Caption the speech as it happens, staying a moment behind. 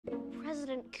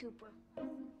President Cooper.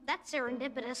 That's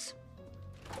serendipitous.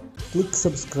 Click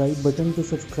subscribe button to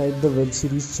subscribe the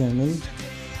WebSeriz channel.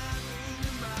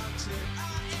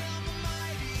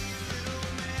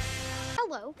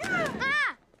 Hello.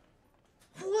 Ah!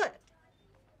 What?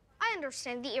 I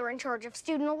understand that you're in charge of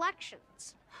student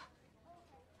elections.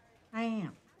 I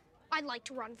am. I'd like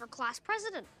to run for class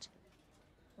president.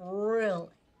 Really?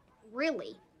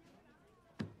 Really?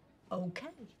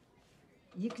 Okay.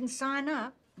 You can sign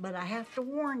up, but I have to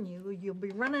warn you, you'll be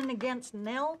running against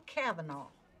Nell Kavanaugh.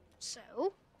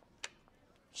 So?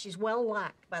 She's well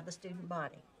liked by the student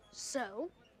body.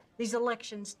 So? These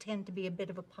elections tend to be a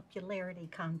bit of a popularity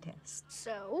contest.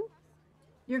 So?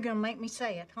 You're gonna make me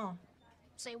say it, huh?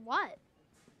 Say what?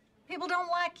 People don't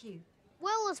like you.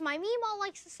 Well, as my Meemaw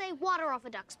likes to say, water off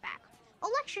a duck's back.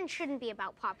 Elections shouldn't be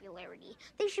about popularity.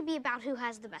 They should be about who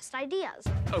has the best ideas.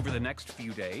 Over the next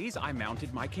few days, I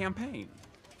mounted my campaign.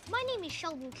 My name is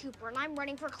Sheldon Cooper, and I'm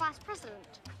running for class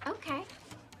president. Okay.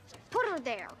 Put her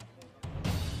there.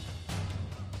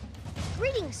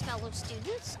 Greetings, fellow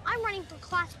students. I'm running for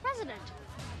class president.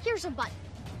 Here's a button.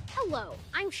 Hello,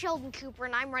 I'm Sheldon Cooper,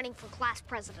 and I'm running for class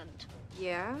president.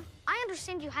 Yeah? I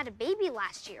understand you had a baby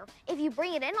last year. If you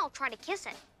bring it in, I'll try to kiss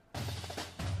it.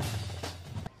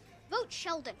 Vote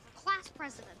Sheldon for class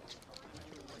president.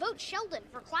 Vote Sheldon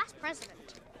for class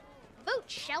president. Vote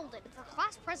Sheldon for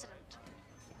class president.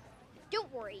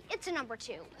 Don't worry, it's a number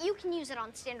 2. You can use it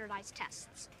on standardized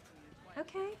tests.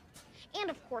 Okay. And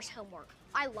of course, homework.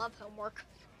 I love homework.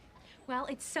 Well,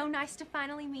 it's so nice to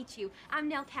finally meet you. I'm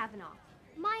Nell Kavanaugh.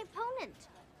 My opponent.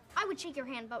 I would shake your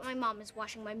hand, but my mom is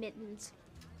washing my mittens.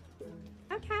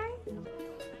 Okay.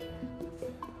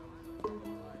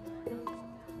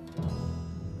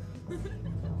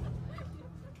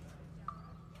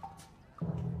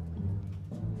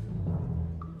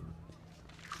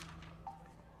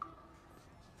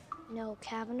 No,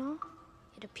 Kavanaugh.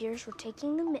 It appears we're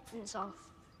taking the mittens off.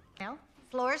 Now,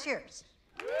 floor is yours.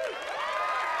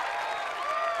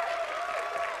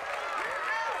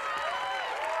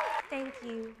 Thank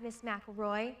you, Miss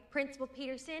McElroy, Principal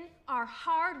Peterson, our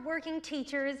hard-working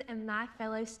teachers, and my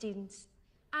fellow students.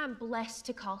 I'm blessed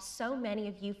to call so many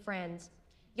of you friends.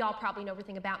 Y'all probably know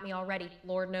everything about me already.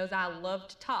 Lord knows I love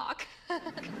to talk.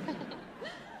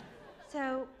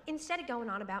 So instead of going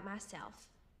on about myself,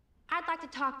 I'd like to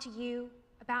talk to you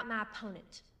about my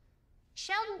opponent.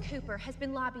 Sheldon Cooper has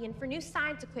been lobbying for new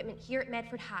science equipment here at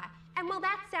Medford High. And while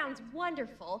that sounds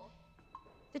wonderful,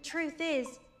 the truth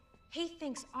is, he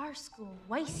thinks our school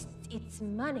wastes its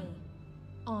money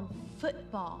on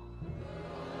football.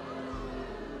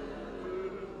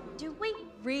 Do we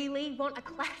really want a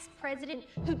class president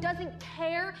who doesn't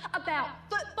care about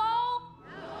football?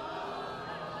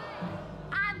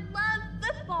 I love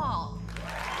football.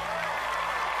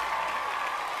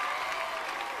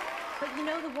 But you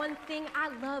know the one thing I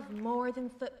love more than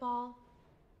football?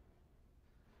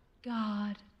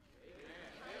 God.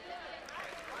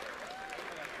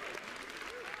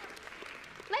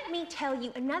 Let me tell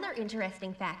you another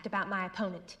interesting fact about my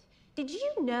opponent. Did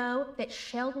you know that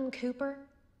Sheldon Cooper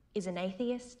is an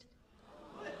atheist?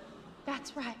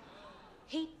 That's right.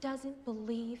 He doesn't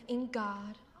believe in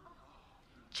God.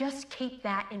 Just keep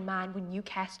that in mind when you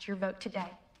cast your vote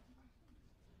today.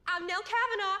 I'm Nell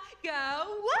Kavanaugh.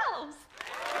 Go Wolves!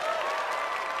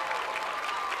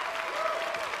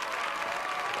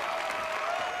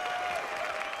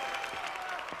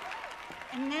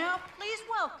 And now, please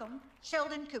welcome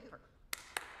Sheldon Cooper.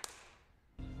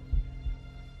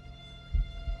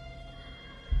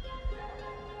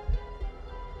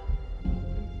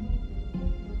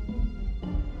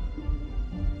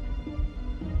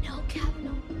 Nell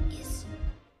Kavanaugh is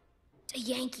a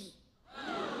Yankee.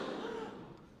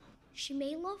 She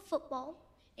may love football,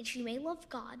 and she may love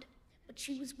God, but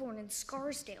she was born in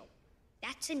Scarsdale.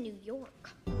 That's in New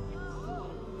York.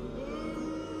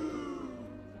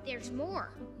 There's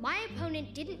more. My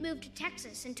opponent didn't move to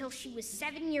Texas until she was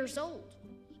 7 years old.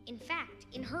 In fact,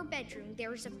 in her bedroom,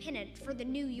 there is a pennant for the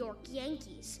New York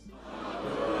Yankees.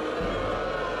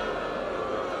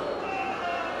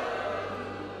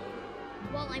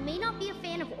 While I may not be a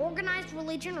fan of organized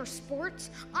religion or sports,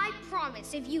 I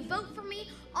promise if you vote for me,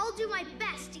 I'll do my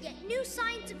best to get new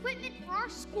science equipment for our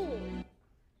school.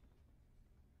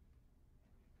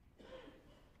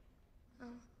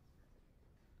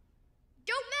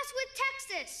 Don't mess with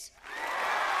Texas!